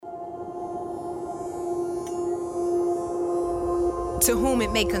to whom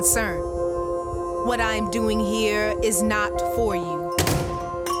it may concern. What I'm doing here is not for you.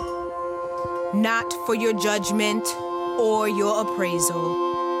 Not for your judgment or your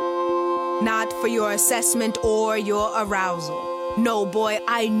appraisal. Not for your assessment or your arousal. No boy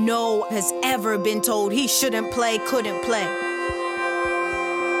I know has ever been told he shouldn't play, couldn't play.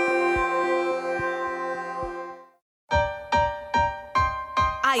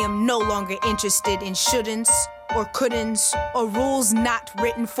 I am no longer interested in shouldn'ts or couldn'ts or rules not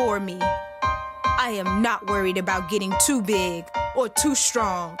written for me. I am not worried about getting too big or too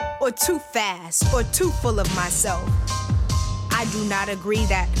strong or too fast or too full of myself. I do not agree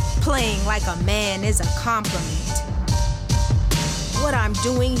that playing like a man is a compliment. What I'm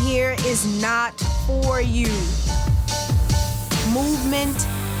doing here is not for you. Movement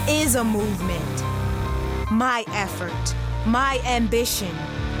is a movement. My effort, my ambition,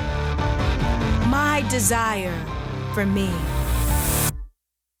 my desire for me.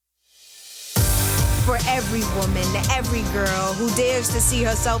 For every woman, every girl who dares to see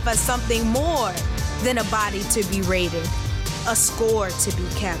herself as something more than a body to be rated, a score to be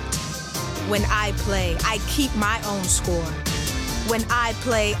kept. When I play, I keep my own score. When I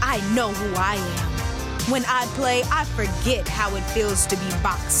play, I know who I am. When I play, I forget how it feels to be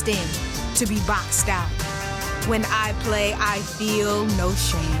boxed in, to be boxed out. When I play, I feel no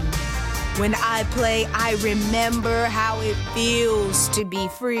shame. When I play, I remember how it feels to be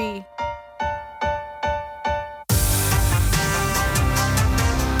free.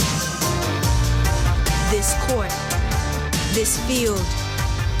 This court, this field,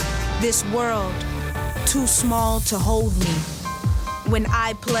 this world, too small to hold me. When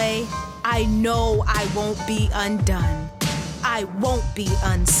I play, I know I won't be undone. I won't be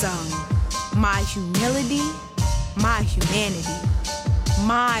unsung. My humility, my humanity,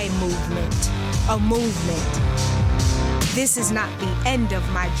 my movement, a movement. This is not the end of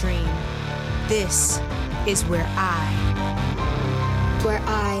my dream. This is where I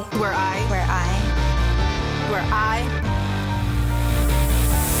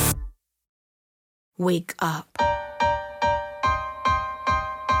wake up.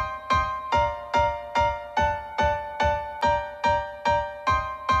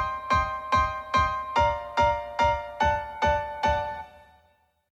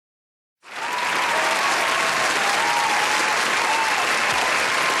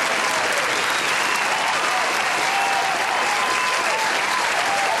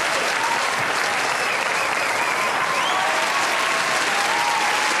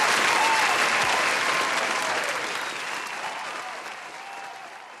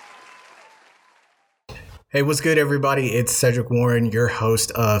 Hey, what's good, everybody? It's Cedric Warren, your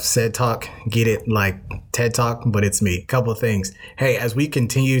host of Ced Talk. Get it like TED Talk, but it's me. Couple of things. Hey, as we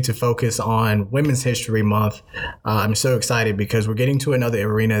continue to focus on Women's History Month, I'm so excited because we're getting to another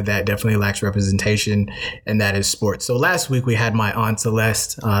arena that definitely lacks representation, and that is sports. So last week we had my aunt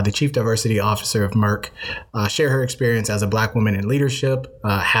Celeste, the Chief Diversity Officer of Merck, share her experience as a Black woman in leadership,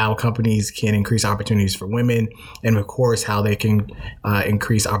 how companies can increase opportunities for women, and of course how they can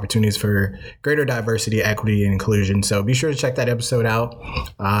increase opportunities for greater diversity, equity, and inclusion. So be sure to check that episode out.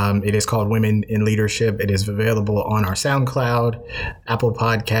 It is called Women in Leadership. It is available on our SoundCloud, Apple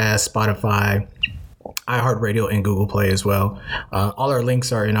Podcasts, Spotify, iHeartRadio, and Google Play as well. All our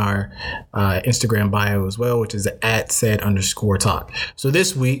links are in our Instagram bio as well, which is @Ced_Talk. So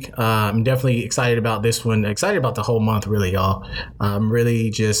this week, I'm definitely excited about this one. Excited about the whole month, really, y'all. I'm really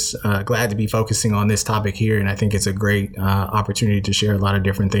just glad to be focusing on this topic here, and I think it's a great opportunity to share a lot of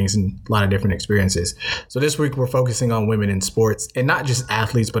different things and a lot of different experiences. So this week, we're focusing on women in sports, and not just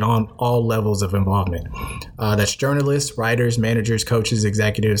athletes, but on all levels of involvement. That's journalists, writers, managers, coaches,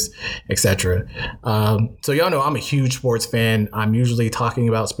 executives, etc. So y'all know I'm a huge sports fan. I'm usually talking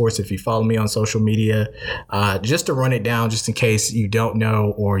about sports if you follow me on social media. Just to run it down, just in case you don't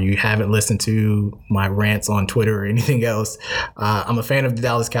know or you haven't listened to my rants on Twitter or anything else, I'm a fan of the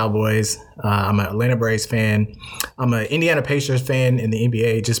Dallas Cowboys. I'm an Atlanta Braves fan. I'm an Indiana Pacers fan in the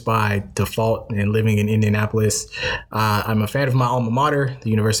NBA just by default and living in Indianapolis. I'm a fan of my alma mater, the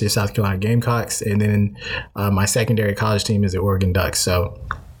University of South Carolina Gamecocks. And then my secondary college team is the Oregon Ducks. So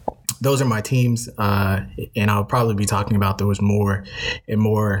those are my teams, and I'll probably be talking about those more and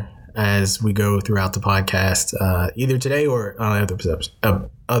more as we go throughout the podcast, either today or on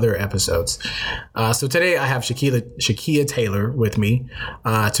other episodes. So today I have Shakia Taylor with me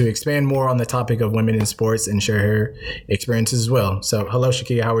to expand more on the topic of women in sports and share her experiences as well. So hello,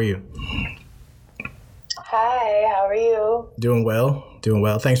 Shakia. How are you? Hi, how are you? Doing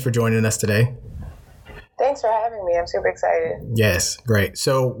well. Thanks for joining us today. Thanks for having me. I'm super excited. Yes, great.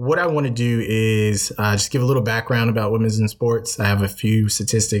 So what I want to do is just give a little background about women's in sports. I have a few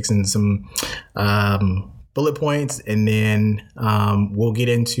statistics and some bullet points, and then we'll get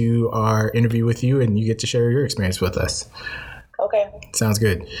into our interview with you, and you get to share your experience with us. Okay. Sounds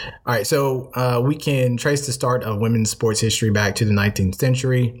good. All right. So we can trace the start of women's sports history back to the 19th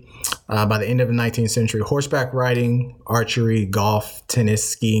century. By the end of the 19th century, horseback riding, archery, golf, tennis,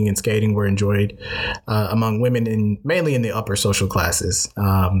 skiing, and skating were enjoyed among women, mainly in the upper social classes.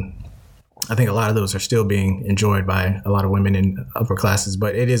 I think a lot of those are still being enjoyed by a lot of women in upper classes,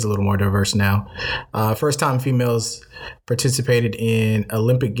 but it is a little more diverse now. First time females participated in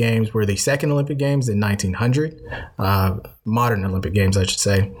Olympic Games were the second Olympic Games in 1900, modern Olympic Games, I should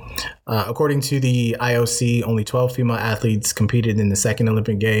say. According to the IOC, only 12 female athletes competed in the second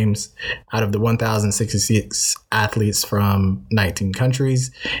Olympic Games out of the 1,066 athletes from 19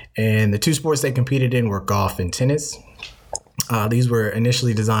 countries. And the two sports they competed in were golf and tennis. These were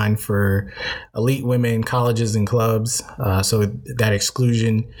initially designed for elite women, colleges, and clubs. So that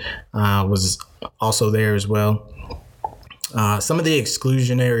exclusion was also there as well. Some of the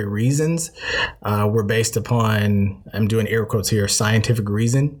exclusionary reasons were based upon, I'm doing air quotes here, scientific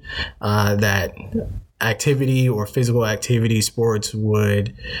reason, that activity or physical activity sports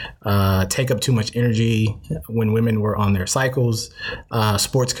would take up too much energy when women were on their cycles.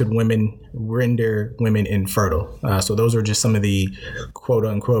 Sports could render women infertile. So those are just some of the quote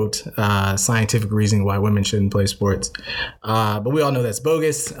unquote scientific reasons why women shouldn't play sports. But we all know that's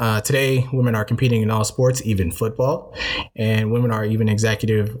bogus. Today, women are competing in all sports, even football, and women are even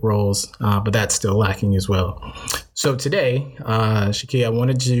executive roles, but that's still lacking as well. So today, Shaki, I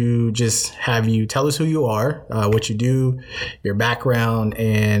wanted to just have you tell us who you are, what you do, your background,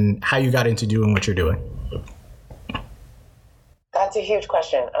 and how you got into doing what you're doing. That's a huge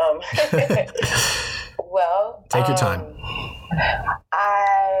question. Well, take your time.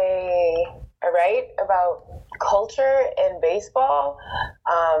 I write about culture in baseball,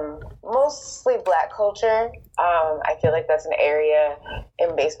 mostly Black culture. I feel like that's an area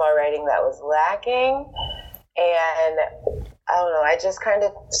in baseball writing that was lacking. And I don't know, I just kind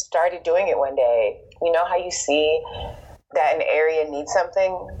of started doing it one day. You know how you see that an area needs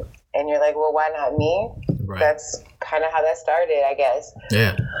something and you're like, well, why not me? Right. That's kind of how that started, I guess.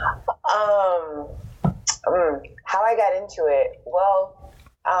 Yeah. How I got into it. Well,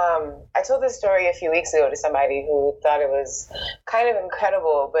 I told this story a few weeks ago to somebody who thought it was kind of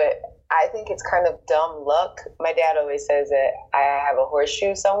incredible, but I think it's kind of dumb luck. My dad always says that I have a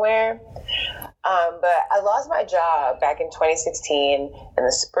horseshoe somewhere. But I lost my job back in 2016 in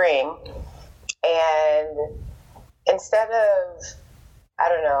the spring. And instead of, I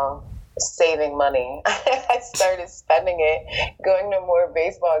don't know, saving money, I started spending it going to more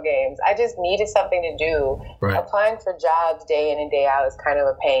baseball games. I just needed something to do. Right. Applying for jobs day in and day out is kind of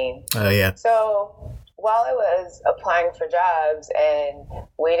a pain. Oh, yeah. So while I was applying for jobs and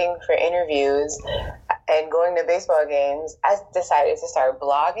waiting for interviews and going to baseball games, I decided to start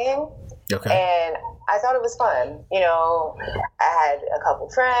blogging. Okay. And I thought it was fun. You know, I had a couple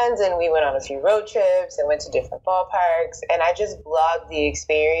friends and we went on a few road trips and went to different ballparks, and I just blogged the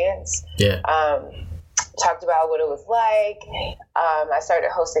experience. Yeah. Talked about what it was like. I started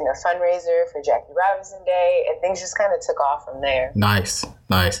hosting a fundraiser for Jackie Robinson Day, and things just kind of took off from there. Nice.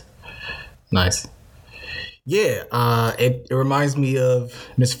 Yeah, it reminds me of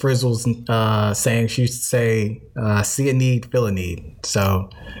Miss Frizzle's saying. She used to say, see a need, fill a need. So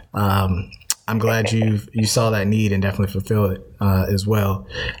I'm glad you saw that need and definitely fulfilled it as well.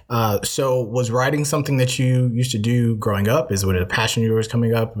 So was writing something that you used to do growing up? Is it a passion of yours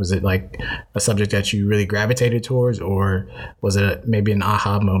coming up? Was it like a subject that you really gravitated towards, or was it maybe an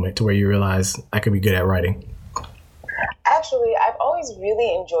aha moment to where you realized I could be good at writing? Actually, I've always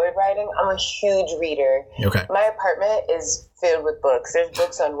really enjoyed writing. I'm a huge reader. Okay. My apartment is filled with books. There's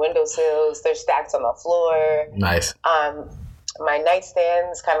books on windowsills. There's stacks on the floor. Nice. My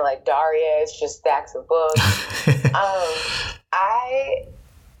nightstand's kind of like Daria. It's just stacks of books. I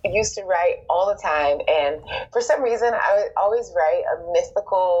used to write all the time, and for some reason, I would always write a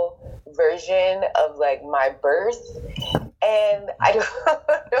mythical version of like my birth. And I don't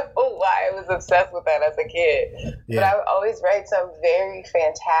know why I was obsessed with that as a kid. Yeah. But I would always write some very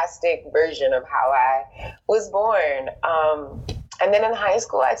fantastic version of how I was born. And then in high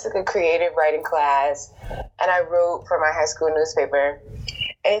school, I took a creative writing class, and I wrote for my high school newspaper.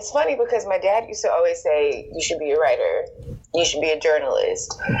 And it's funny because my dad used to always say, you should be a writer. You should be a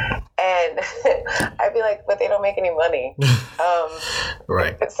journalist. And I'd be like, but they don't make any money.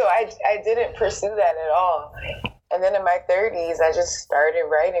 Right. So I didn't pursue that at all. And then in my 30s, I just started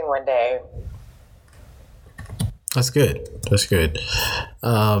writing one day. That's good. That's good.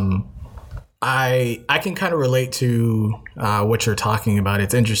 I can kind of relate to what you're talking about.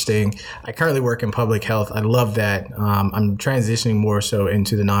 It's interesting. I currently work in public health. I love that. I'm transitioning more so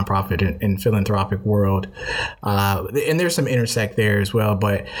into the nonprofit and philanthropic world. And there's some intersect there as well.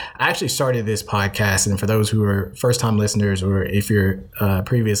 But I actually started this podcast. And for those who are first time listeners, or if you're a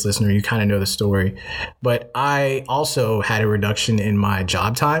previous listener, you kind of know the story. But I also had a reduction in my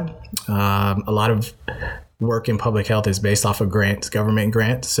job time. A lot of work in public health is based off of grants, government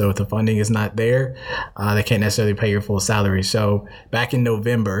grants. So if the funding is not there, they can't necessarily pay your full salary. So back in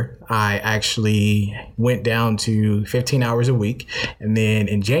November, I actually went down to 15 hours a week. And then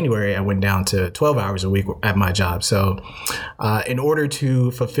in January, I went down to 12 hours a week at my job. So in order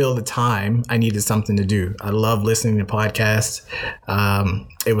to fulfill the time, I needed something to do. I love listening to podcasts.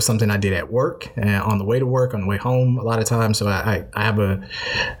 It was something I did at work and on the way to work, on the way home a lot of times. So I have a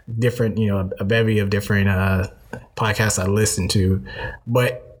different, a bevy of different podcasts I listen to.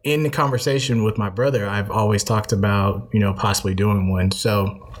 But in the conversation with my brother, I've always talked about, possibly doing one.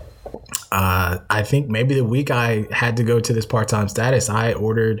 So I think maybe the week I had to go to this part-time status, I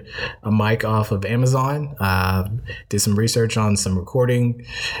ordered a mic off of Amazon, did some research on some recording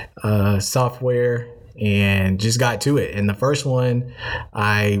software, and just got to it. And the first one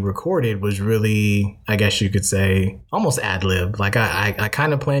I recorded was really, I guess you could say, almost ad-lib. Like I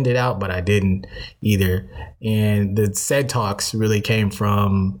kind of planned it out, but I didn't either. And the SED Talks really came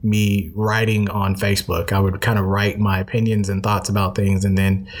from me writing on Facebook. I would kind of write my opinions and thoughts about things and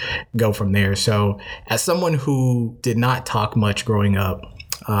then go from there. So as someone who did not talk much growing up,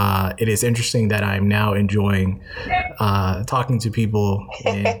 it is interesting that I'm now enjoying talking to people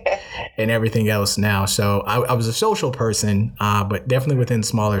and everything else now. So I was a social person, but definitely within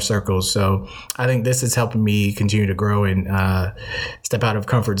smaller circles. So I think this is helping me continue to grow and step out of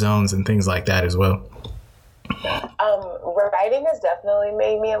comfort zones and things like that as well. Writing has definitely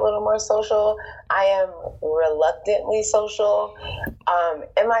made me a little more social. I am reluctantly social.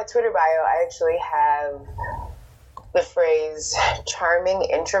 In my Twitter bio, I actually have the phrase charming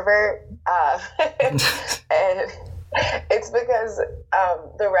introvert. And it's because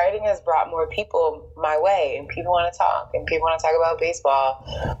the writing has brought more people my way, and people want to talk, and people want to talk about baseball.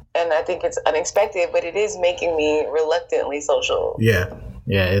 And I think it's unexpected, but it is making me reluctantly social. Yeah.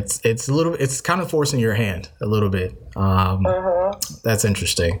 It's a little, it's kind of forcing your hand a little bit. That's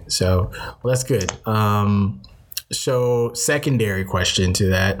interesting. So, well, that's good. So secondary question to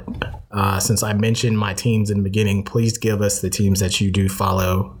that, since I mentioned my teams in the beginning, please give us the teams that you do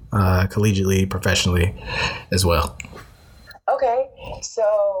follow collegiately, professionally as well. Okay,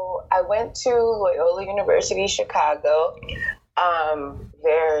 so I went to Loyola University, Chicago.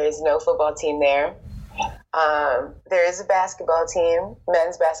 There is no football team there. There is a basketball team,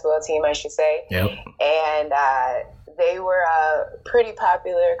 men's basketball team, I should say. Yep. And they were pretty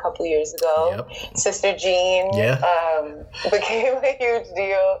popular a couple years ago. Yep. Sister Jean became a huge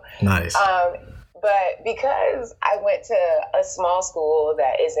deal. Nice. But because I went to a small school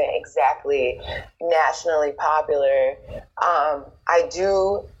that isn't exactly nationally popular,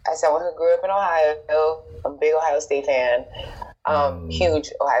 as someone who grew up in Ohio, I'm a big Ohio State fan.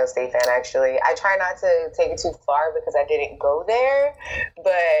 Huge Ohio State fan, actually. I try not to take it too far because I didn't go there,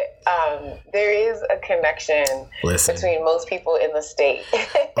 but there is a connection between most people in the state.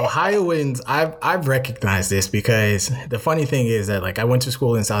 Ohioans, I've recognized this because the funny thing is that, like, I went to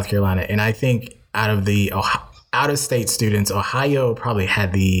school in South Carolina, and I think out of the out-of-state students, Ohio probably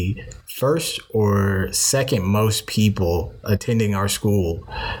had the first or second most people attending our school.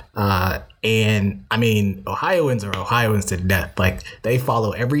 And I mean, Ohioans are Ohioans to death. Like, they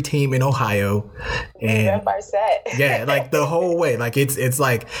follow every team in Ohio, and yeah, like the whole way. Like it's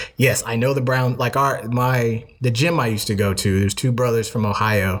like, yes, I know the Brown. Like the gym I used to go to, there's two brothers from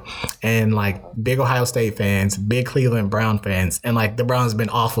Ohio, and like big Ohio State fans, big Cleveland Brown fans, and like the Browns have been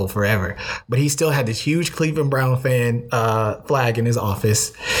awful forever, but he still had this huge Cleveland Brown fan flag in his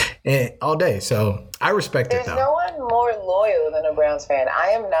office and all day. So I respect it though. There's no one more loyal than a Browns fan. I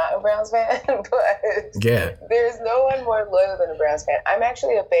am not a Browns fan, but yeah, there's no one more loyal than a Browns fan. I'm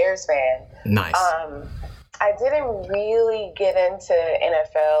actually a Bears fan. Nice. I didn't really get into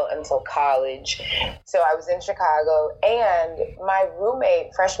NFL until college. So I was in Chicago, and my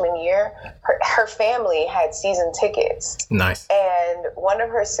roommate freshman year, her family had season tickets. Nice. And one of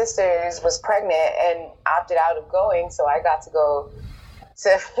her sisters was pregnant and opted out of going, so I got to go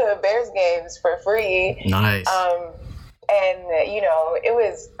to Bears games for free. Nice. And, it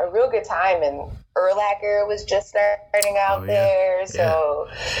was a real good time, and Urlacher was just starting out there, so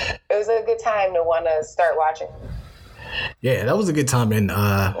it was a good time to want to start watching. Yeah, that was a good time in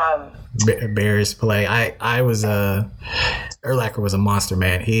Bears play. I was Urlacher was a monster,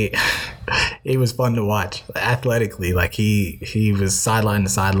 man. He was fun to watch athletically. Like he was sideline to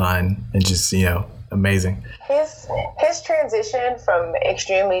sideline and just amazing. His transition from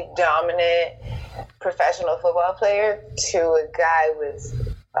extremely dominant professional football player to a guy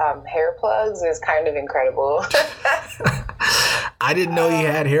with hair plugs is kind of incredible. I didn't know he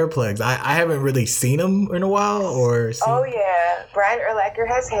had hair plugs. I haven't really seen him in a while. Oh yeah, Brian Urlacher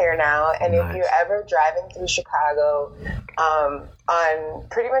has hair now, and nice. If you're ever driving through Chicago, on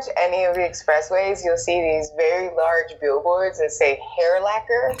pretty much any of the expressways, you'll see these very large billboards that say hair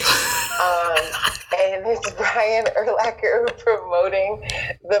lacquer. And it's Brian Urlacher promoting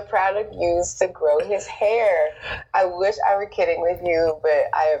the product used to grow his hair. I wish I were kidding with you, but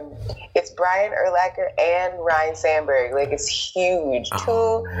it's Brian Urlacher and Ryan Sandberg. Like, it's huge.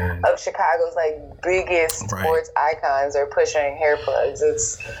 Two of Chicago's biggest sports icons are pushing hair plugs.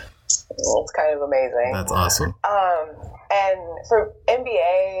 It's kind of amazing. That's awesome. And for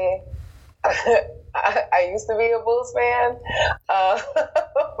NBA, I used to be a Bulls fan.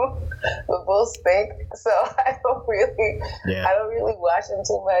 The Bulls stink, so I don't really watch them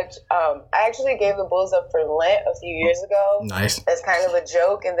too much. I actually gave the Bulls up for Lent a few years ago. Nice. As kind of a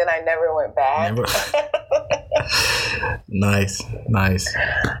joke, and then I never went back. Nice. And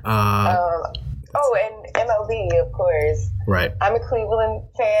MLB, of course. Right. I'm a Cleveland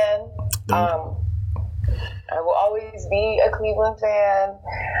fan. I will always be a Cleveland fan.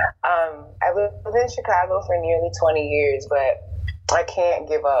 I lived in Chicago for nearly 20 years, but I can't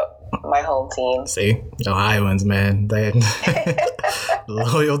give up my home team. See, Ohioans, man, they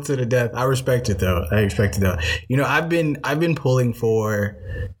loyal to the death. I respect it though. I've been pulling for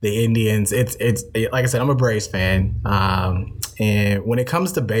the Indians. It's like I said, I'm a Braves fan. And when it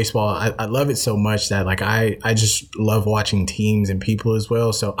comes to baseball, I love it so much that I just love watching teams and people as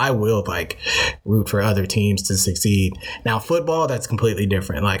well. So I will root for other teams to succeed. Now football, that's completely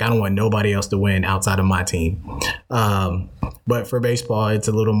different. I don't want nobody else to win outside of my team. But for baseball, it's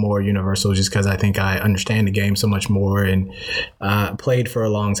a little more universal just because I think I understand the game so much more and played for a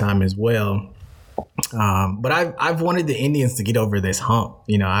long time as well. But I've wanted the Indians to get over this hump.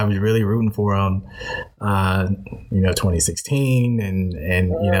 I was really rooting for them, 2016 and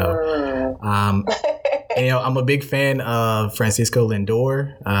I'm a big fan of Francisco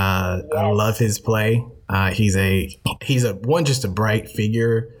Lindor. Yes. I love his play. He's just a bright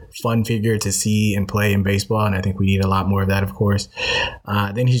figure, fun figure to see and play in baseball. And I think we need a lot more of that, of course.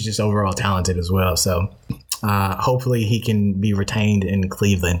 Then he's just overall talented as well. So hopefully he can be retained in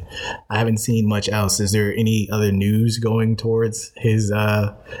Cleveland. I haven't seen much else. Is there any other news going towards his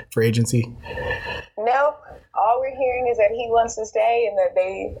free agency? Nope. All we're hearing is that he wants to stay and that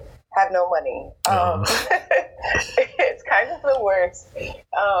they have no money. It's kind of the worst.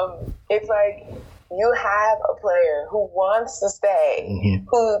 It's like you have a player who wants to stay, mm-hmm.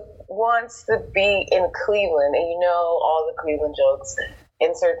 who wants to be in Cleveland, and all the Cleveland jokes.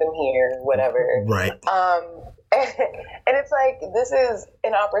 Insert them here, whatever. Right. And it's this is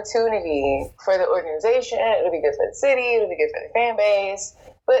an opportunity for the organization. It'll be good for the city. It'll be good for the fan base.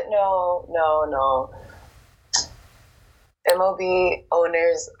 But no. MLB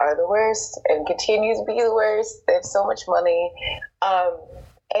owners are the worst and continue to be the worst. They have so much money.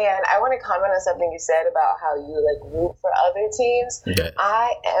 And I want to comment on something you said about how you root for other teams. Okay.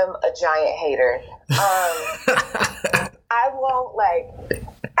 I am a giant hater. I won't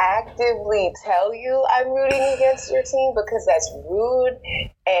actively tell you I'm rooting against your team because that's rude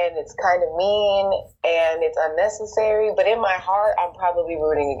and it's kind of mean and it's unnecessary. But in my heart, I'm probably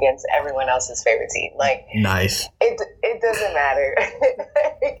rooting against everyone else's favorite team. Nice. It doesn't matter.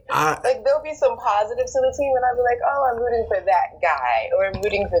 There'll be some positives to the team, and I'll be I'm rooting for that guy or I'm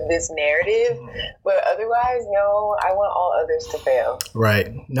rooting for this narrative. But otherwise, no, I want all others to fail.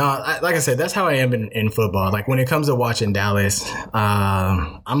 Right. No, like I said, that's how I am in football. When it comes to watching Dallas,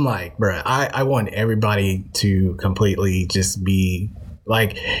 I'm bruh, I want everybody to completely just be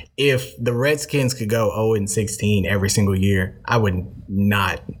if the Redskins could go 0-16 every single year, I would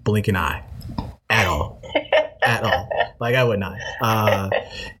not blink an eye at all. At all. I would not.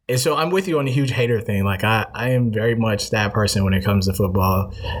 And so I'm with you on the huge hater thing. I am very much that person when it comes to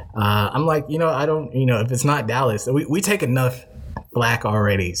football. I'm I don't, if it's not Dallas, we take enough flack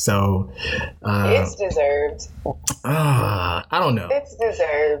already. So it's deserved. I don't know. It's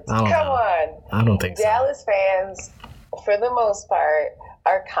deserved. Come on. I don't think Dallas fans, for the most part,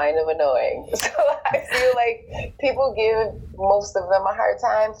 are kind of annoying. So I feel people give most of them a hard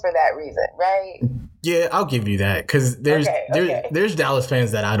time for that reason, right? Yeah, I'll give you that because there's Dallas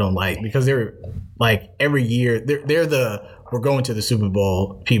fans that I don't like because they're every year they're the we're going to the Super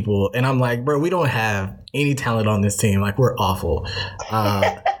Bowl, people. And I'm like, bro, we don't have any talent on this team. Like, we're awful.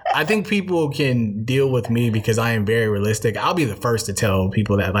 I think people can deal with me because I am very realistic. I'll be the first to tell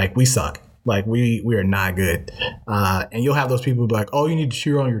people that, like, we suck. Like, we are not good. And you'll have those people be like, oh, you need to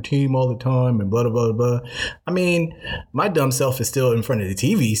cheer on your team all the time and blah, blah, blah, blah. I mean, my dumb self is still in front of the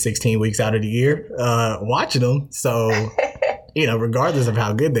TV 16 weeks out of the year watching them. So, you know, regardless of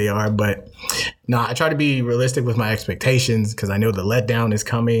how good they are. But no, I try to be realistic with my expectations because I know the letdown is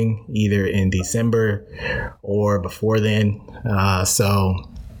coming either in December or before then. So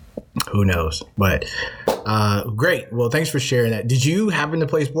who knows? But great. Well, thanks for sharing that. Did you happen to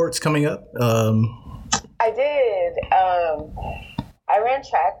play sports coming up? I did. I ran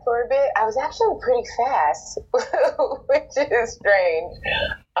track for a bit. I was actually pretty fast, which is strange.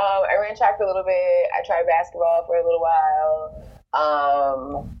 I ran track for a little bit. I tried basketball for a little while.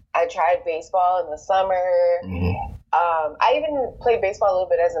 I tried baseball in the summer. Mm-hmm. I even played baseball a little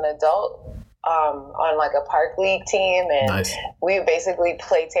bit as an adult. On like a park league team, and nice. We would basically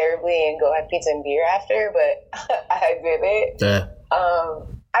play terribly and go have pizza and beer after, but I did it. Yeah.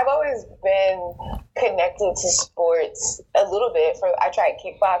 I've always been connected to sports a little bit. I tried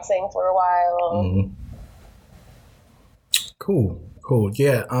kickboxing for a while. Mm-hmm. Cool.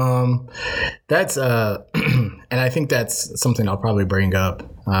 Yeah. That's and I think that's something I'll probably bring up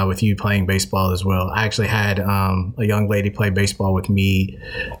with you playing baseball as well. I actually had a young lady play baseball with me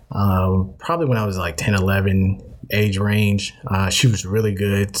probably when I was like 10, 11 age range. She was really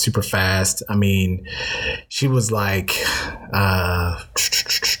good, super fast. I mean, she was like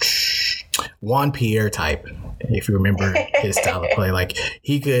Juan Pierre type, if you remember his style of play. Like,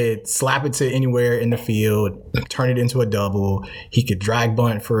 he could slap it to anywhere in the field, turn it into a double. He could drag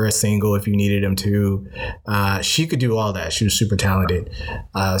bunt for a single if you needed him to. She could do all that. She was super talented.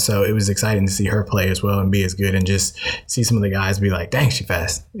 So it was exciting to see her play as well and be as good, and just see some of the guys be like, dang, she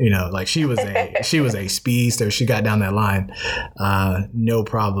fast. You know, like she was a speedster. She got down that line. No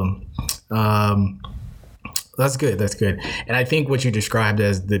problem. That's good. And I think what you described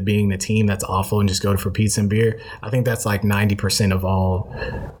as being the team that's awful and just go for pizza and beer, I think that's like 90% of all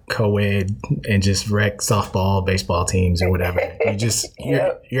co-ed and just rec softball, baseball teams or whatever.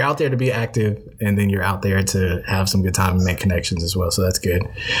 You're out there to be active, and then you're out there to have some good time and make connections as well. So that's good.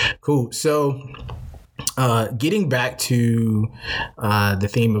 Cool. So getting back to the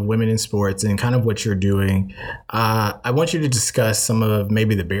theme of women in sports and kind of what you're doing, I want you to discuss some of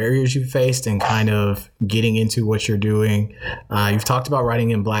maybe the barriers you've faced and kind of getting into what you're doing. You've talked about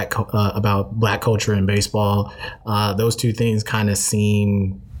writing in about Black culture in baseball. Those two things kind of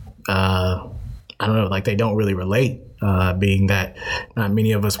seem, I don't know, like they don't really relate. Being that not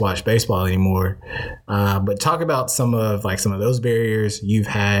many of us watch baseball anymore. But talk about some of those barriers you've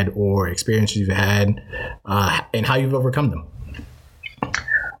had or experiences you've had and how you've overcome them.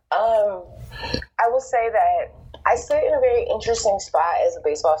 I will say that I sit in a very interesting spot as a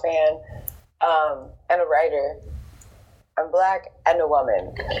baseball fan and a writer. I'm Black and a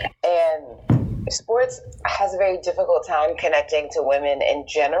woman. And sports has a very difficult time connecting to women in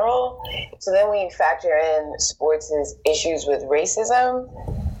general. So then when you factor in sports' issues with racism,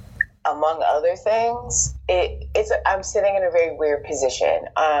 among other things, I'm sitting in a very weird position.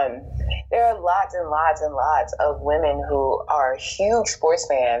 There are lots and lots and lots of women who are huge sports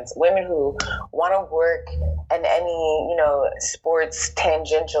fans, women who want to work in any, sports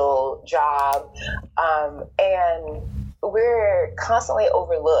tangential job, and we're constantly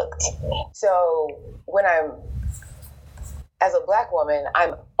overlooked. So when as a Black woman,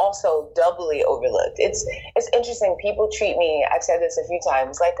 I'm also doubly overlooked. It's interesting. People treat me, I've said this a few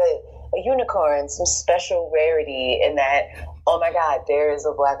times, like a unicorn, some special rarity in that, oh my God, there is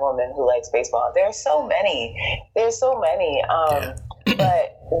a Black woman who likes baseball. There's so many. But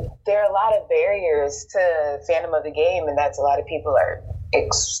there are a lot of barriers to fandom of the game, and that's a lot of people are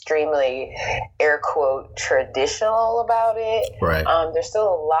extremely, air quote, traditional about it. Right. There's still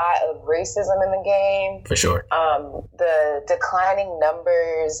a lot of racism in the game. For sure. The declining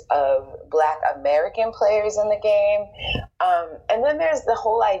numbers of Black American players in the game. And then there's the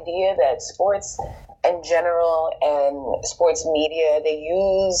whole idea that sports in general and sports media, they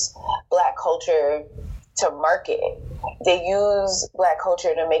use Black culture to market. They use Black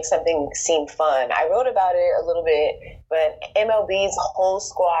culture to make something seem fun. I wrote about it a little bit, but MLB's Whole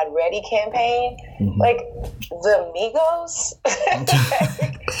Squad Ready campaign, like the Migos,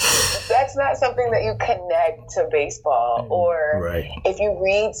 that's not something that you connect to baseball. Or if you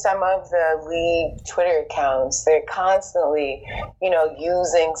read some of the league Twitter accounts, they're constantly,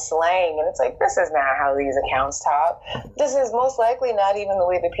 using slang, and it's like, this is not how these accounts talk. This is most likely not even the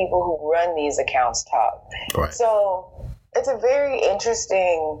way the people who run these accounts talk. Right. So it's a very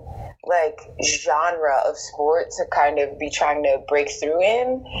interesting genre of sport to kind of be trying to break through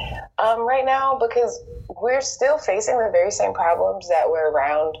in right now, because we're still facing the very same problems that were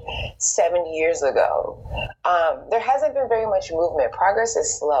around 7 years ago. There hasn't been very much movement. Progress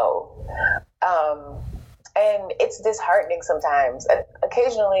is slow. And it's disheartening sometimes.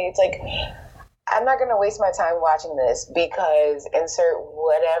 Occasionally, it's like, I'm not going to waste my time watching this because insert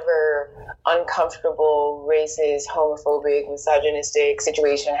whatever uncomfortable, racist, homophobic, misogynistic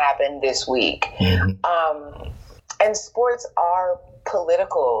situation happened this week. Mm-hmm. And sports are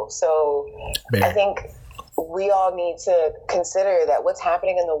political. So I think we all need to consider that what's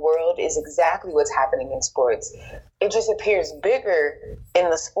happening in the world is exactly what's happening in sports. It just appears bigger in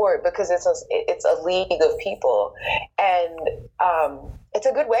the sport because it's a league of people. And it's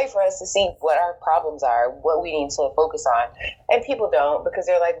a good way for us to see what our problems are, what we need to focus on. And people don't, because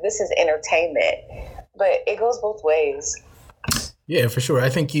they're like, this is entertainment. But it goes both ways. Yeah, for sure. I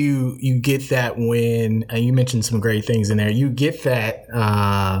think you get that when, and you mentioned some great things in there, you get that,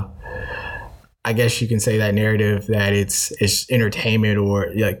 I guess you can say, that narrative that it's entertainment,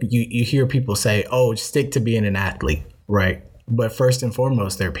 or like you hear people say, oh, stick to being an athlete, right? But first and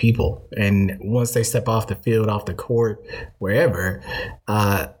foremost, they're people. And once they step off the field, off the court, wherever,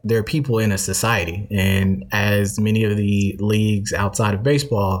 they're people in a society. And as many of the leagues outside of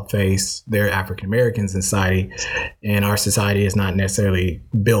baseball face, they're African Americans in society. And our society is not necessarily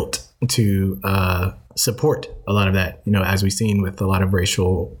built to support a lot of that, as we've seen with a lot of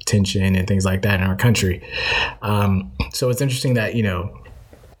racial tension and things like that in our country. So it's interesting that,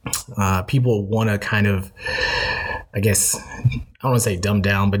 people want to kind of, I guess, I don't want to say dumb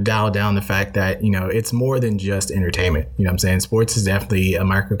down, but dial down the fact that, it's more than just entertainment. You know what I'm saying? Sports is definitely a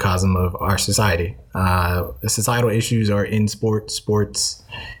microcosm of our society. The societal issues are in sports. Sports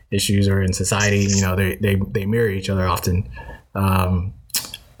issues are in society. They mirror each other often. And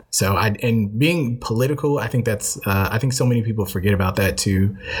being political, I think I think so many people forget about that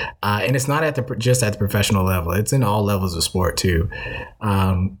too. And it's not just at the professional level. It's in all levels of sport too.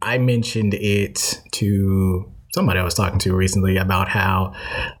 I mentioned it to somebody I was talking to recently about how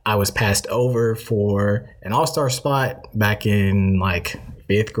I was passed over for an all-star spot back in like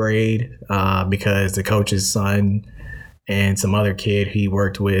 5th grade because the coach's son and some other kid he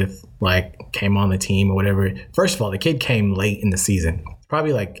worked with came on the team or whatever. First of all, the kid came late in the season,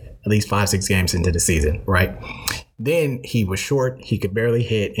 probably at least 5-6 games into the season, right? Then he was short, he could barely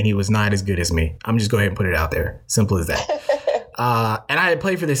hit, and he was not as good as me. I'm just go ahead and put it out there. Simple as that. And I had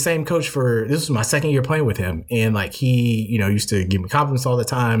played for the same coach this was my 2nd year playing with him. And he, used to give me compliments all the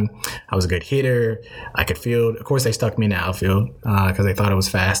time. I was a good hitter. I could field. Of course, they stuck me in the outfield because they thought I was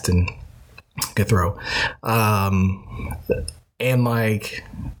fast and could throw.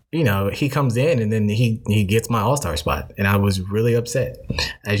 He comes in and then he gets my all-star spot. And I was really upset,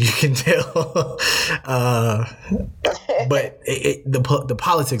 as you can tell. But the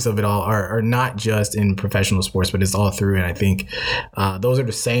politics of it all are not just in professional sports, but it's all through. And I think those are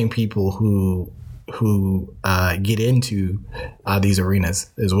the same people who get into these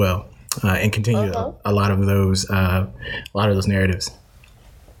arenas as well and continue a lot of those narratives.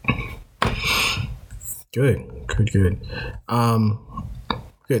 Good.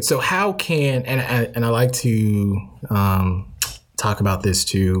 Good. So how can, and I like to talk about this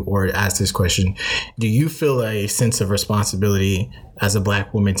too, or ask this question, do you feel a sense of responsibility as a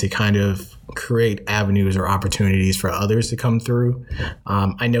Black woman to kind of create avenues or opportunities for others to come through?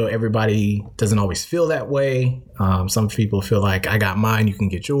 I know everybody doesn't always feel that way. Some people feel like, I got mine, you can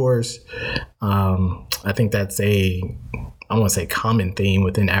get yours. I think that's I don't want to say common theme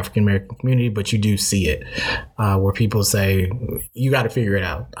within the African American community, but you do see it where people say, you got to figure it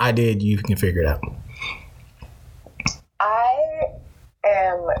out. I did, you can figure it out. I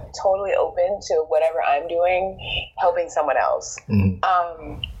am totally open to whatever I'm doing, helping someone else.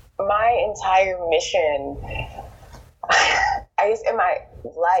 Mm-hmm. My entire mission, I guess in my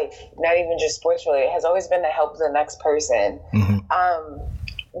life, not even just sports related, has always been to help the next person. Mm-hmm.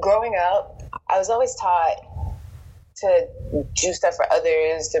 Growing up, I was always taught to do stuff for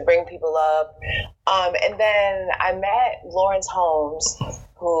others, to bring people up. And then I met Lawrence Holmes,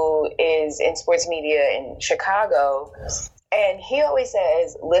 who is in sports media in Chicago. And he always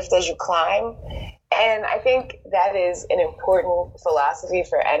says, lift as you climb. And I think that is an important philosophy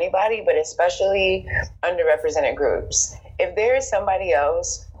for anybody, but especially underrepresented groups. If there is somebody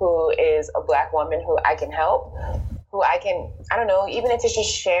else who is a Black woman who I can help, who I can, I don't know, even if it's just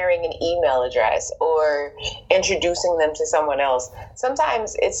sharing an email address or introducing them to someone else.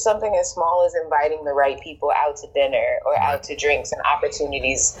 Sometimes it's something as small as inviting the right people out to dinner or out to drinks, and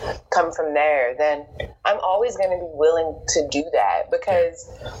opportunities come from there. Then I'm always going to be willing to do that,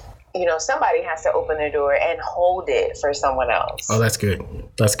 because somebody has to open the door and hold it for someone else. Oh, that's good.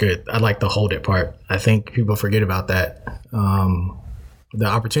 That's good. I like the hold it part. I think people forget about that. The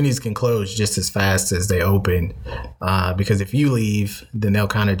opportunities can close just as fast as they open, because if you leave, then they'll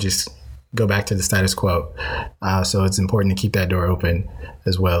kind of just go back to the status quo. So it's important to keep that door open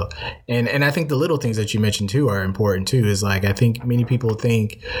as well. And I think the little things that you mentioned too are important too. Is like, I think many people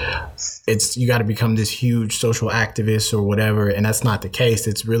think you got to become this huge social activist or whatever, and that's not the case.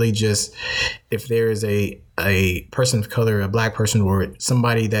 It's really just, if there is a person of color, a Black person, or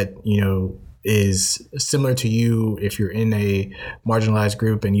somebody that is similar to you, if you're in a marginalized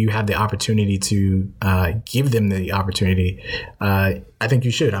group and you have the opportunity to give them the opportunity, I think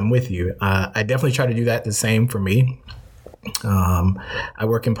you should. I'm with you. I definitely try to do that the same for me. I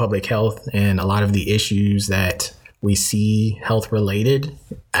work in public health, and a lot of the issues that we see health related,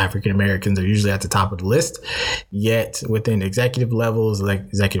 African Americans are usually at the top of the list. Yet within executive levels, like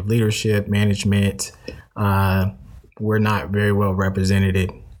executive leadership, management, we're not very well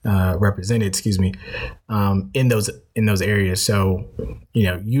represented, in those areas. So,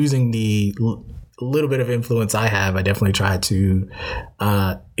 using the little bit of influence I have, I definitely try to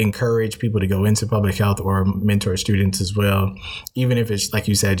encourage people to go into public health or mentor students as well, even if it's, like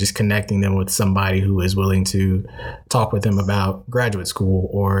you said, just connecting them with somebody who is willing to talk with them about graduate school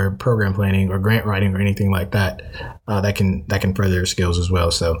or program planning or grant writing or anything like that. That can further their skills as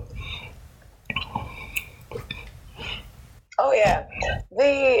well. So. Oh, yeah.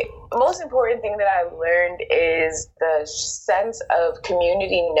 The most important thing that I learned is the sense of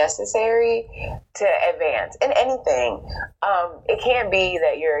community necessary to advance in anything. It can't be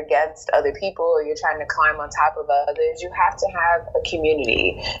that you're against other people or you're trying to climb on top of others. You have to have a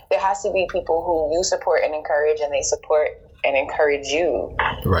community. There has to be people who you support and encourage, and they support and encourage you.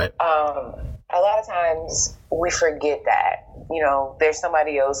 Right. A lot of times we forget that, there's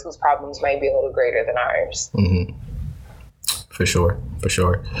somebody else whose problems might be a little greater than ours. Mm-hmm. For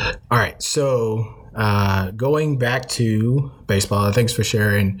sure. All right. So going back to baseball, thanks for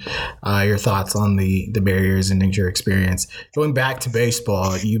sharing your thoughts on the barriers and your experience. Going back to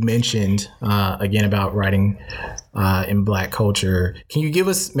baseball, you mentioned again about writing in Black culture. Can you give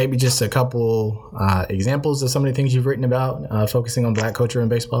us maybe just a couple examples of some of the things you've written about focusing on Black culture in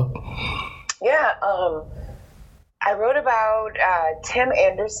baseball? Yeah. I wrote about Tim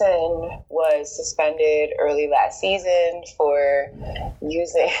Anderson was suspended early last season for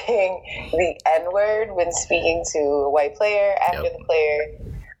using the N-word when speaking to a white player after the player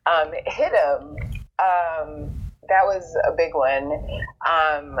hit him. That was a big one.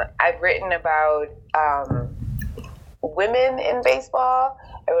 I've written about women in baseball.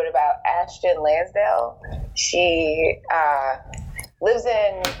 I wrote about Ashton Lansdale. She lives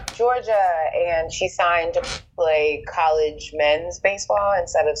in Georgia, and she signed to play college men's baseball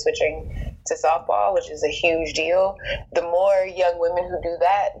instead of switching to softball, which is a huge deal. The more young women who do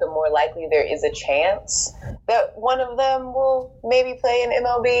that, the more likely there is a chance that one of them will maybe play in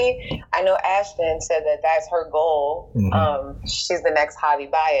MLB. I know Ashton said that that's her goal. Mm-hmm. She's the next Javi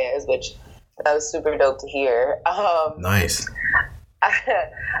Baez, which that was super dope to hear. Nice.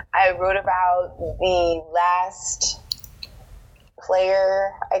 I wrote about the last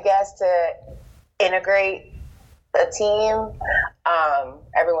player, I guess, to integrate a team.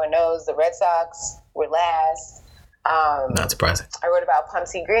 Everyone knows the Red Sox were last. Not surprising. I wrote about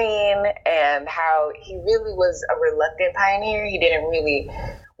Pumpsie Green and how he really was a reluctant pioneer. He didn't really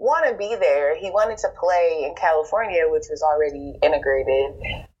want to be there. He wanted to play in California, which was already integrated.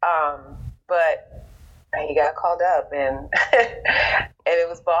 But he got called up, and and it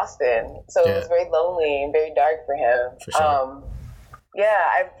was Boston. So it was very lonely and very dark for him. For sure.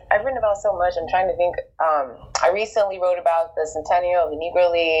 I've written about so much. I'm trying to think. I recently wrote about the centennial of the Negro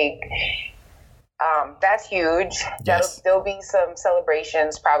League. That's huge. Yes. There'll be some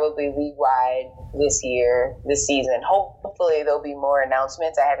celebrations probably league-wide this season. Hopefully there'll be more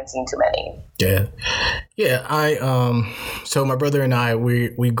announcements. I haven't seen too many. Yeah. So my brother and I,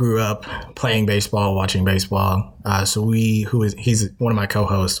 we grew up playing baseball, watching baseball. So he's one of my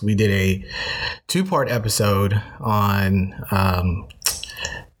co-hosts. We did a 2-part episode on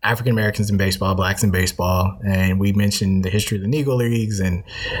African Americans in baseball, blacks in baseball, and we mentioned the history of the Negro Leagues, and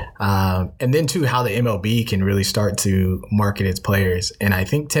then too how the MLB can really start to market its players. And I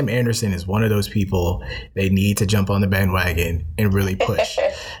think Tim Anderson is one of those people they need to jump on the bandwagon and really push.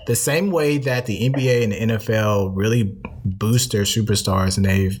 The same way that the NBA and the NFL really boost their superstars, and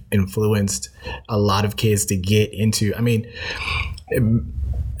they've influenced a lot of kids to get into. I mean,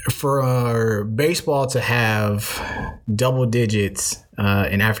 for baseball to have double digits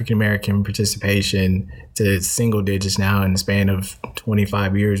in African American participation to single digits now in the span of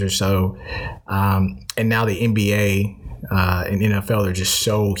 25 years or so, and now the NBA and NFL are just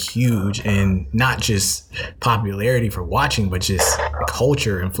so huge, and not just popularity for watching, but just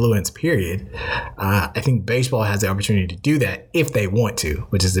culture influence, period. I think baseball has the opportunity to do that if they want to,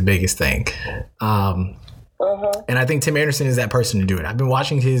 which is the biggest thing. And I think Tim Anderson is that person to do it. I've been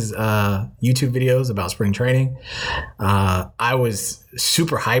watching his YouTube videos about spring training. I was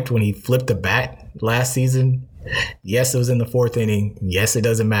super hyped when he flipped the bat last season. Yes, it was in the 4th inning. Yes, it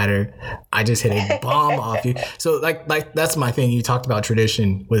doesn't matter. I just hit a bomb off you. So like that's my thing. You talked about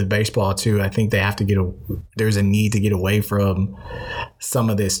tradition with baseball too. I think they have to there's a need to get away from some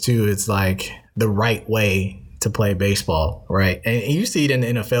of this too. It's like the right way to play baseball, right? And you see it in the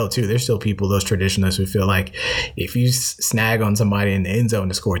NFL too. There's still people, those traditionalists, who feel like if you snag on somebody in the end zone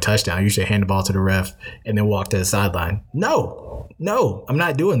to score a touchdown, you should hand the ball to the ref and then walk to the sideline. No, I'm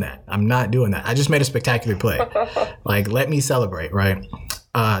not doing that. I just made a spectacular play. Like, let me celebrate, right?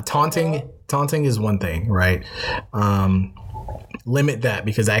 Taunting is one thing, right? Limit that,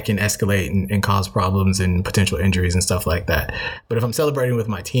 because that can escalate and cause problems and potential injuries and stuff like that. But if I'm celebrating with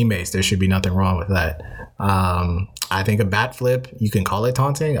my teammates, there should be nothing wrong with that. I think a bat flip, you can call it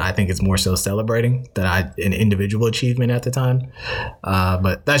taunting. I think it's more so celebrating an individual achievement at the time.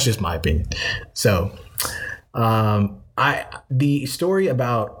 But that's just my opinion. So the story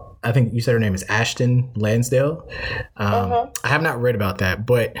about, I think you said her name is Ashton Lansdale. I have not read about that,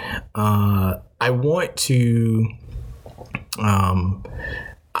 but I want to...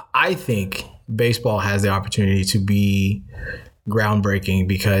 I think baseball has the opportunity to be groundbreaking,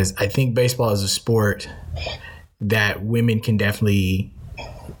 because I think baseball is a sport that women can definitely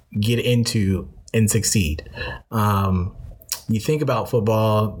get into and succeed. You think about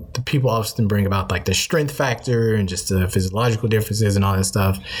football, the people often bring about like the strength factor and just the physiological differences and all that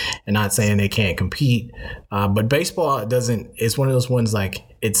stuff, and not saying they can't compete. But baseball it's one of those ones, like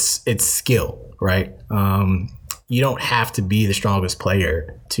it's skill, right? You don't have to be the strongest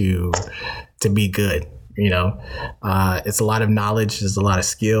player to be good. It's a lot of knowledge. There's a lot of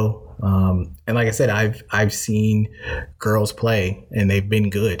skill. And like I said, I've seen girls play and they've been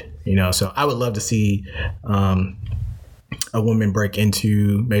good, so I would love to see a woman break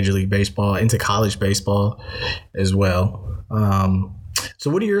into Major League Baseball, into college baseball as well. So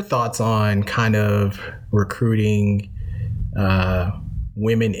what are your thoughts on kind of recruiting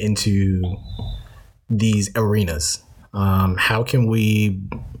women into these arenas? How can we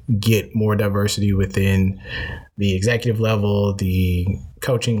get more diversity within the executive level, the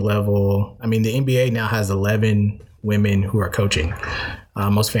coaching level? I mean, the NBA now has 11 women who are coaching,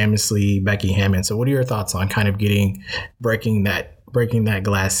 most famously Becky Hammon. So what are your thoughts on kind of breaking that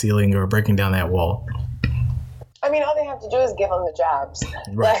glass ceiling, or breaking down that wall? I mean, all they have to do is give them the jobs.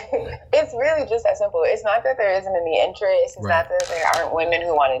 Right. Like, it's really just that simple. It's not that there isn't any interest. It's not that there aren't women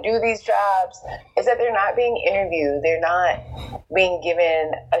who want to do these jobs. It's that they're not being interviewed. They're not being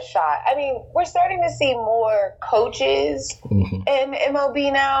given a shot. I mean, we're starting to see more coaches in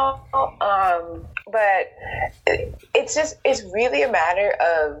MLB now. But it's really a matter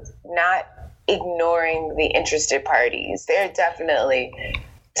of not ignoring the interested parties. There are definitely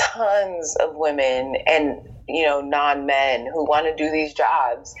tons of women and non-men who want to do these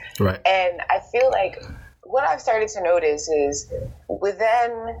jobs. Right. And I feel like what I've started to notice is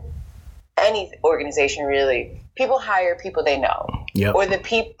within any organization, really, people hire people they know. Yep. Or the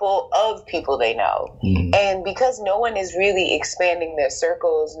people of people they know. And because no one is really expanding their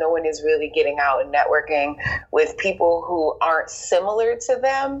circles, no one is really getting out and networking with people who aren't similar to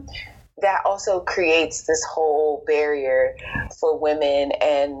them, that also creates this whole barrier for women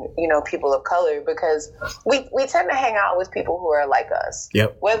and, people of color, because we tend to hang out with people who are like us.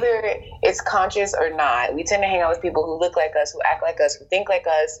 Yep. Whether it's conscious or not, we tend to hang out with people who look like us, who act like us, who think like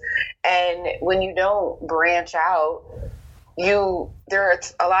us. And when you don't branch out, there are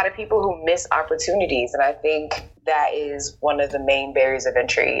a lot of people who miss opportunities. And I think that is one of the main barriers of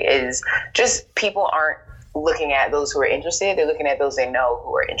entry, is just people aren't looking at those who are interested. They're looking at those they know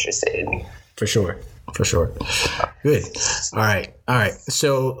who are interested. For sure. Good. All right.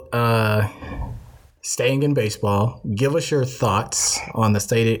 So staying in baseball, give us your thoughts on the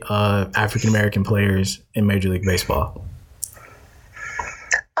state of African American players in Major League Baseball.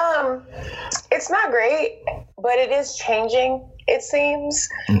 It's not great, but it is changing, it seems.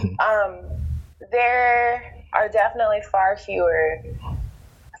 Mm-hmm. There are definitely far fewer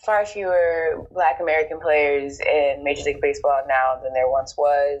Black American players in Major League Baseball now than there once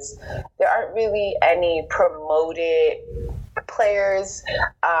was. There aren't really any promoted players.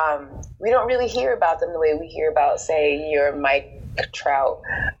 We don't really hear about them the way we hear about, say, your Mike Trout.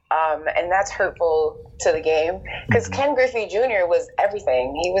 And that's hurtful to the game because Ken Griffey Jr. was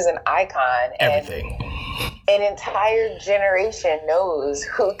everything. He was an icon. Everything. And an entire generation knows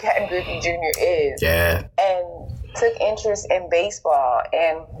who Ken Griffey Jr. is. Yeah. And took interest in baseball.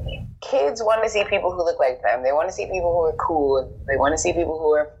 And kids want to see people who look like them. They want to see people who are cool. They want to see people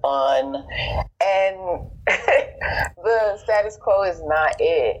who are fun. And the status quo is not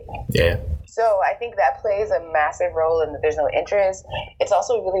it. Yeah. So I think that plays a massive role in that there's no interest. It's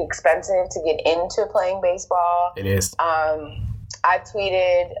also really expensive to get into playing baseball. It is. I've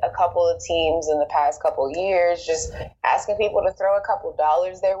tweeted a couple of teams in the past couple of years, just asking people to throw a couple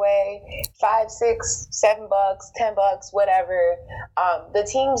dollars their way, $5, $6, $7, $10, whatever. The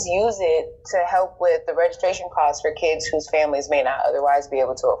teams use it to help with the registration costs for kids whose families may not otherwise be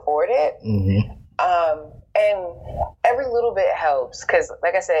able to afford it. Mm-hmm. And every little bit helps because,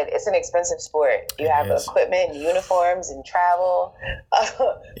 like I said, it's an expensive sport. You have equipment, and uniforms, and travel,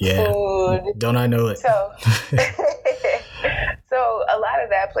 food. Don't I know it? So a lot of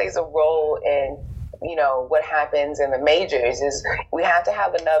that plays a role in, what happens in the majors is we have to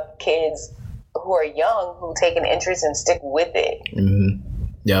have enough kids who are young who take an interest and stick with it. Mm-hmm.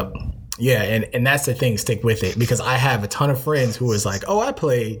 Yep. Yeah, and that's the thing, stick with it. Because I have a ton of friends who was like, I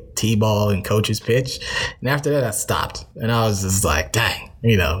played T-ball and coach's pitch. And after that, I stopped. And I was just like, dang,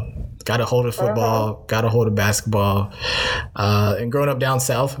 got a hold of football, got a hold of basketball. And growing up down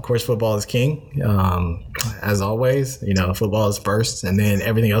south, of course, football is king. As always, football is first. And then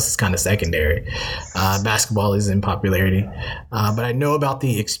everything else is kind of secondary. Basketball is in popularity. But I know about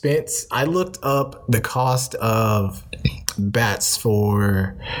the expense. I looked up the cost of bats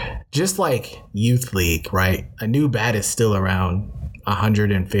for just like youth league, right? A new bat is still around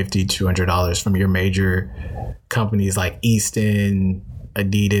 $150, $200 from your major companies like Easton,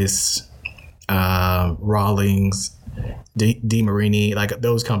 Adidas, Rawlings, DeMarini, like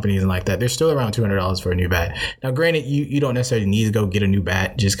those companies and like that. They're still around $200 for a new bat. Now, granted, you don't necessarily need to go get a new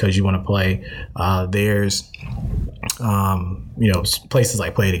bat just because you want to play. There's places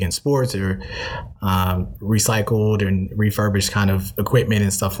like Play It Again Sports or recycled and refurbished kind of equipment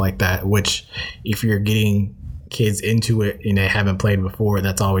and stuff like that, which if you're getting kids into it and they haven't played before,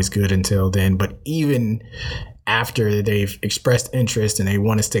 that's always good until then. But even after they've expressed interest and they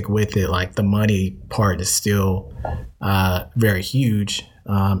want to stick with it, like the money part is still very huge.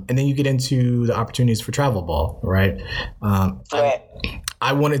 And then you get into the opportunities for travel ball, right?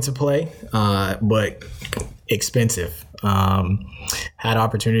 I wanted to play, but expensive. Had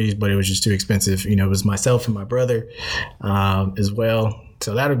opportunities, but it was just too expensive. It was myself and my brother as well.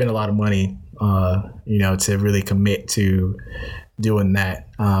 So that would have been a lot of money, to really commit to doing that.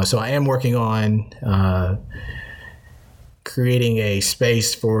 So I am working on creating a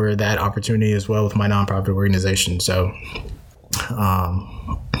space for that opportunity as well with my nonprofit organization. So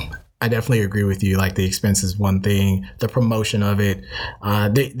I definitely agree with you. Like the expense is one thing, the promotion of it.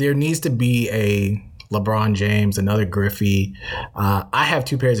 There needs to be a LeBron James, another Griffey. I have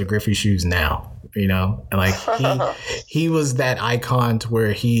 2 pairs of Griffey shoes now. And like he was that icon to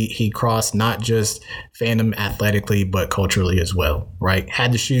where he crossed not just fandom athletically, but culturally as well, right?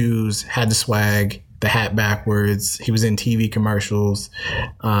 Had the shoes, had the swag, the hat backwards. He was in TV commercials.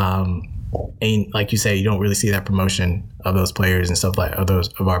 And like you say, you don't really see that promotion of those players and stuff like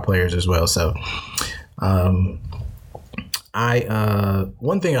of our players as well. So,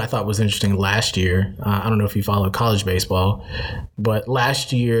 one thing I thought was interesting last year, I don't know if you follow college baseball, but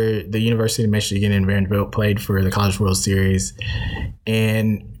last year the University of Michigan and Vanderbilt played for the College World Series,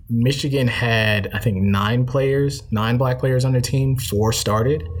 and Michigan had, I think, 9 Black players on their team. 4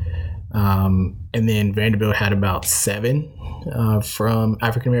 started. And then Vanderbilt had about 7 from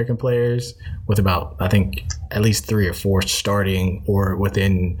African-American players, with about, I think, at least 3 or 4 starting or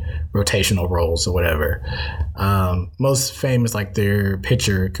within rotational roles or whatever. Most famous, like their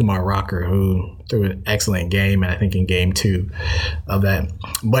pitcher, Kumar Rocker, who threw an excellent game, and I think in game 2 of that.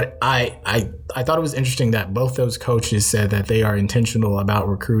 But I thought it was interesting that both those coaches said that they are intentional about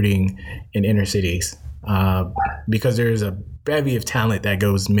recruiting in inner cities. Because there's a bevy of talent that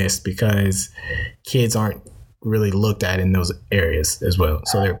goes missed because kids aren't really looked at in those areas as well.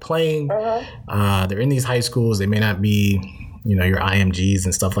 So they're playing, they're in these high schools. They may not be, your IMGs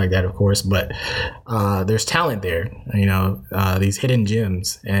and stuff like that, of course, but there's talent there, these hidden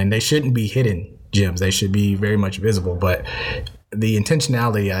gems, and they shouldn't be hidden gems. They should be very much visible, but the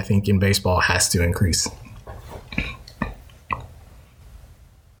intentionality, I think, in baseball has to increase.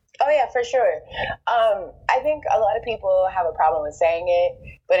 Oh, yeah, for sure. I think a lot of people have a problem with saying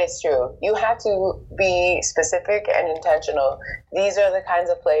it, but it's true. You have to be specific and intentional. These are the kinds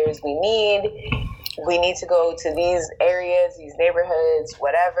of players we need. We need to go to these areas, these neighborhoods,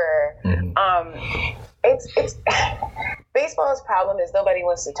 whatever. It's baseball's problem is nobody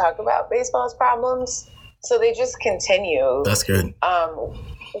wants to talk about baseball's problems, so they just continue. That's good.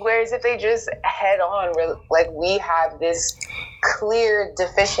 Whereas if they just head on, like, we have this clear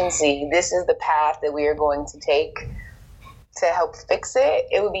deficiency, this is the path that we are going to take to help fix it,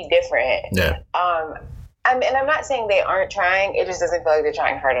 it would be different. Yeah. And I'm not saying they aren't trying, it just doesn't feel like they're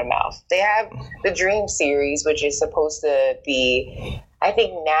trying hard enough. They have the Dream Series, which is supposed to be, I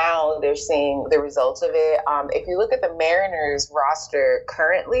think now they're seeing the results of it. If you look at the Mariners roster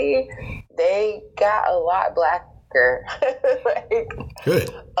currently, they got a lot blacker. Like, good.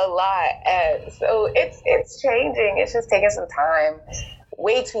 A lot. And so it's changing. It's just taking some time.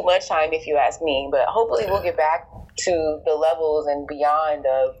 Way too much time, if you ask me. But hopefully we'll get back to the levels and beyond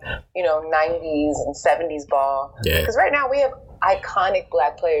of, 90s and 70s ball. Yeah. Because right now we have iconic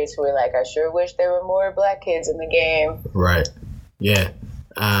black players who are like, I sure wish there were more black kids in the game. Right. Yeah.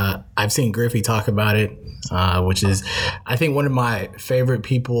 I've seen Griffey talk about it, which is, I think, one of my favorite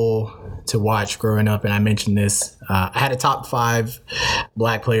people to watch growing up. And I mentioned this. I had a top 5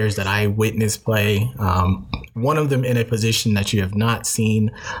 black players that I witnessed play. One of them in a position that you have not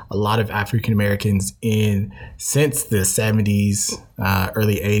seen a lot of African Americans in since the 70s,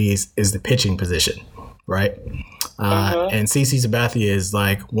 early 80s is the pitching position, right? And CC Sabathia is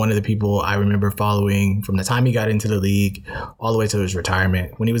like one of the people I remember following from the time he got into the league all the way to his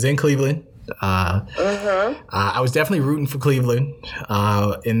retirement. When he was in Cleveland, I was definitely rooting for Cleveland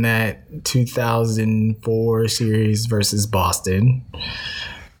in that 2004 series versus Boston.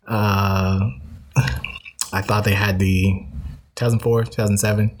 I thought they had the 2004,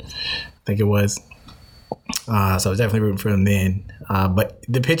 2007, I think it was. So I was definitely rooting for them then. But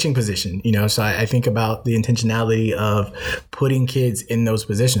the pitching position, so I think about the intentionality of putting kids in those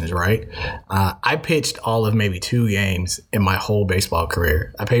positions, right? I pitched all of maybe 2 games in my whole baseball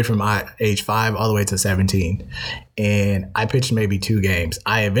career. I played from age 5 all the way to 17. And I pitched maybe 2 games.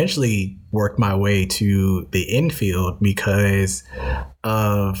 I eventually worked my way to the infield because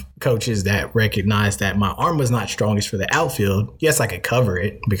of coaches that recognized that my arm was not strongest for the outfield. Yes, I could cover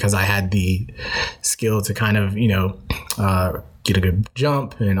it because I had the skill to kind of, get a good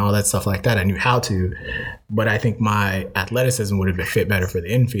jump and all that stuff like that. I knew how to, but I think my athleticism would have been fit better for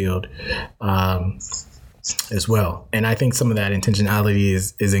the infield as well. And I think some of that intentionality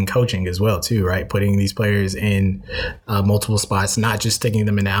is in coaching as well too, right? Putting these players in multiple spots, not just sticking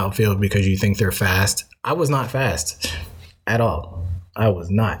them in the outfield because you think they're fast. I was not fast at all. I was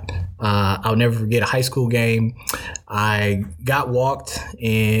not. I'll never forget a high school game. I got walked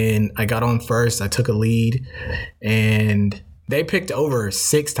and I got on first. I took a lead and they picked over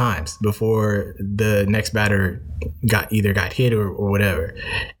 6 times before the next batter got hit or whatever.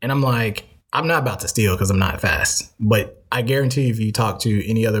 And I'm like, I'm not about to steal because I'm not fast. But I guarantee if you talk to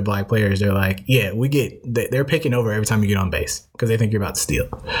any other black players, they're like, yeah, they're picking over every time you get on base because they think you're about to steal.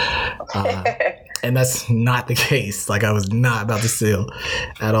 And that's not the case. Like, I was not about to steal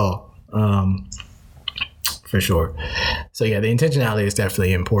at all. For sure. So yeah, the intentionality is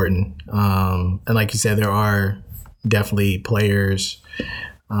definitely important. And like you said, there are definitely players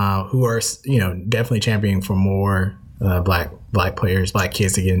who are, definitely championing for more black players, black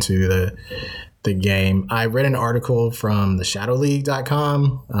kids to get into the game. I read an article from the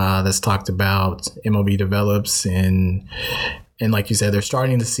shadowleague.com that's talked about MLB develops and like you said, they're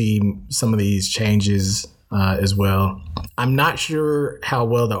starting to see some of these changes as well. I'm not sure how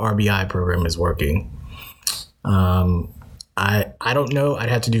well the RBI program is working. I don't know. I'd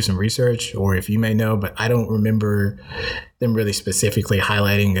have to do some research, or if you may know, but I don't remember them really specifically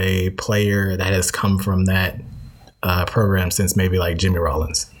highlighting a player that has come from that program since maybe like Jimmy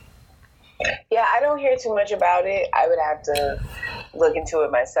Rollins. Yeah, I don't hear too much about it. I would have to look into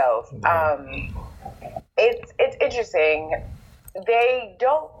it myself. It's interesting. They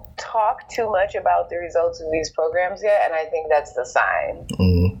don't talk too much about the results of these programs yet, and I think that's the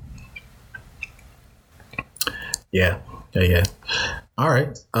sign. Yeah. All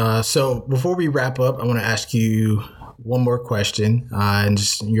right. So before we wrap up, I want to ask you one more question, and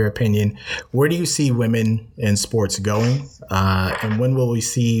just your opinion. Where do you see women in sports going? And when will we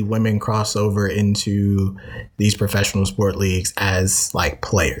see women cross over into these professional sport leagues as like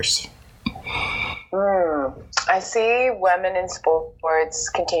players? I see women in sports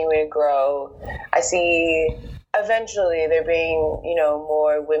continuing to grow. I see eventually there being,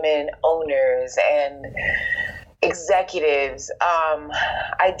 more women owners and executives.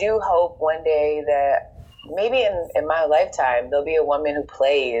 I do hope one day that maybe in my lifetime there'll be a woman who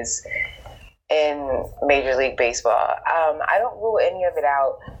plays in Major League Baseball. I don't rule any of it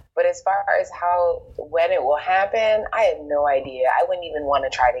out, but as far as when it will happen, I have no idea. I wouldn't even want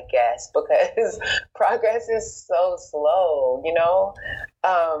to try to guess because progress is so slow,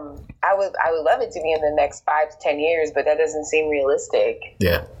 I would love it to be in the next 5 to 10 years, but that doesn't seem realistic.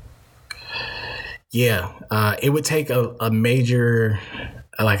 Yeah. It would take a major,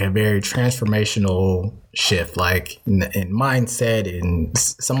 like a very transformational shift, like in mindset, and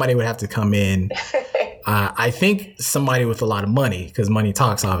somebody would have to come in. I think somebody with a lot of money, because money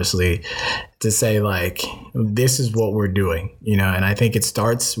talks, obviously, to say like, this is what we're doing, and I think it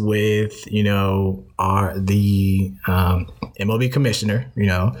starts with, the MLB commissioner,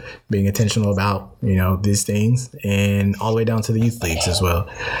 being intentional about, these things, and all the way down to the youth leagues as well.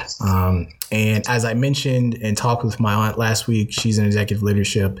 And as I mentioned and talked with my aunt last week, she's in executive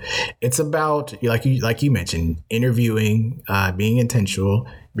leadership. It's about, like you mentioned, interviewing, being intentional,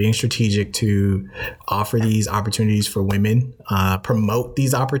 being strategic to offer these opportunities for women, promote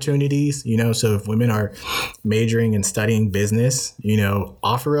these opportunities, so if women are majoring and studying business,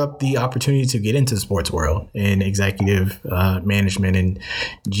 offer up the opportunity to get into the sports world and executive management and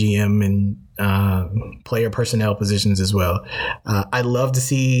GM and player personnel positions as well. I'd love to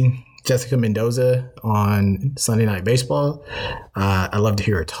see Jessica Mendoza on Sunday Night Baseball. I love to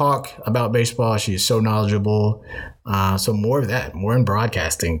hear her talk about baseball. She's so knowledgeable. So more of that, more in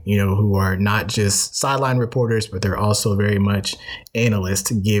broadcasting, who are not just sideline reporters, but they're also very much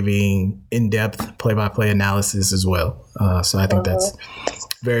analysts giving in-depth play-by-play analysis as well. So I think that's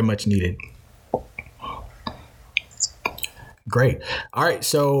very much needed. Great. All right.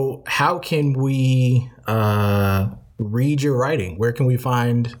 So how can we read your writing? Where can we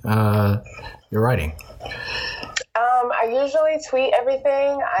find your writing? I usually tweet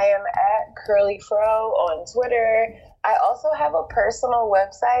everything. I am at Curly Fro on Twitter. I also have a personal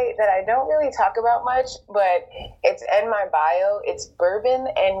website that I don't really talk about much, but it's in my bio. It's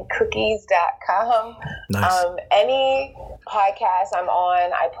bourbonandcookies.com. Nice. Any podcast I'm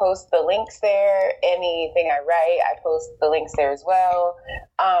on, I post the links there. Anything I write, I post the links there as well.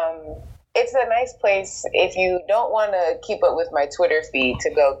 It's a nice place if you don't want to keep up with my Twitter feed to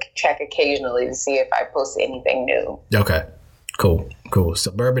go check occasionally to see if I post anything new. Okay, cool.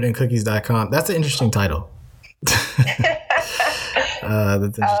 So bourbonandcookies.com. That's an interesting title.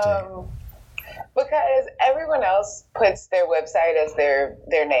 That's interesting. Because everyone else puts their website as their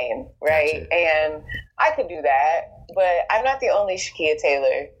name, right? Gotcha. And I could do that, but I'm not the only Shakia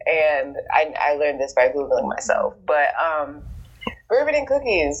Taylor, and I learned this by Googling myself. But Bourbon and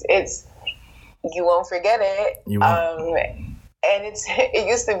Cookies, you won't forget it. You won't. And it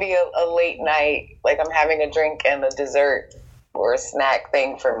used to be a late night, like I'm having a drink and a dessert or a snack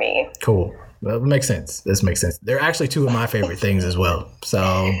thing for me. Cool. Well, it makes sense. This makes sense. They're actually two of my favorite things as well.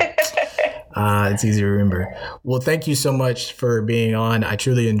 So it's easy to remember. Well, thank you so much for being on. I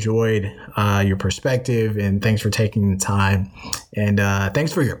truly enjoyed your perspective, and thanks for taking the time. And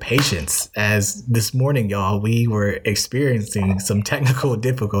thanks for your patience, as this morning, y'all, we were experiencing some technical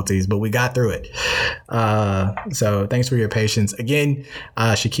difficulties, but we got through it. So thanks for your patience. Again,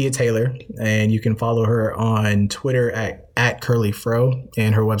 Shakia Taylor, and you can follow her on Twitter at Curly Fro,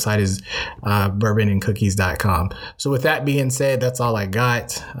 and her website is bourbonandcookies.com. So with that being said, that's all I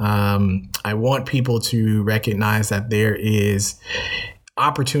got. I want people to recognize that there is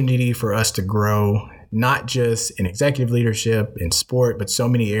opportunity for us to grow, not just in executive leadership, in sport, but so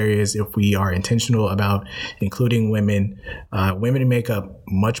many areas if we are intentional about including women. Women make up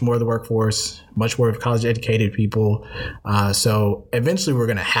much more of the workforce, much more of college educated people. So eventually we're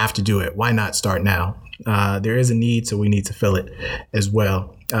going to have to do it. Why not start now? There is a need, so we need to fill it as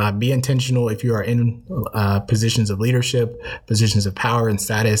well. Be intentional if you are in positions of leadership, positions of power and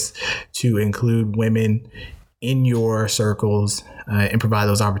status, to include women in your circles and provide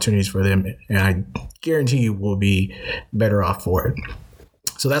those opportunities for them. And I guarantee you will be better off for it.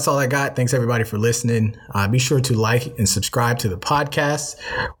 So that's all I got. Thanks everybody for listening. Be sure to like and subscribe to the podcast.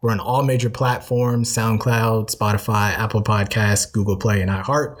 We're on all major platforms: SoundCloud, Spotify, Apple Podcasts, Google Play, and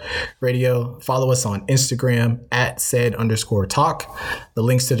iHeart Radio. Follow us on Instagram at @said_talk. The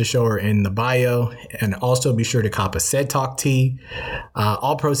links to the show are in the bio. And also be sure to cop a Said Talk tee.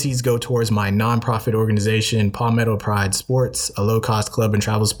 All proceeds go towards my nonprofit organization, Palmetto Pride Sports, a low-cost club and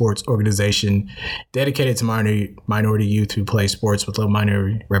travel sports organization dedicated to minority youth who play sports with low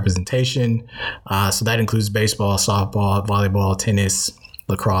minority representation. So that includes baseball, softball, volleyball, tennis,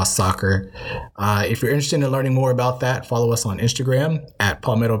 lacrosse, soccer. If you're interested in learning more about that, follow us on Instagram at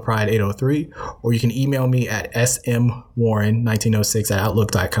Palmetto Pride 803, or you can email me at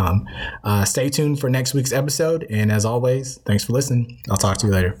smwarren1906@outlook.com. Stay tuned for next week's episode. And as always, thanks for listening. I'll talk to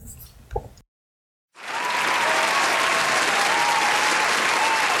you later.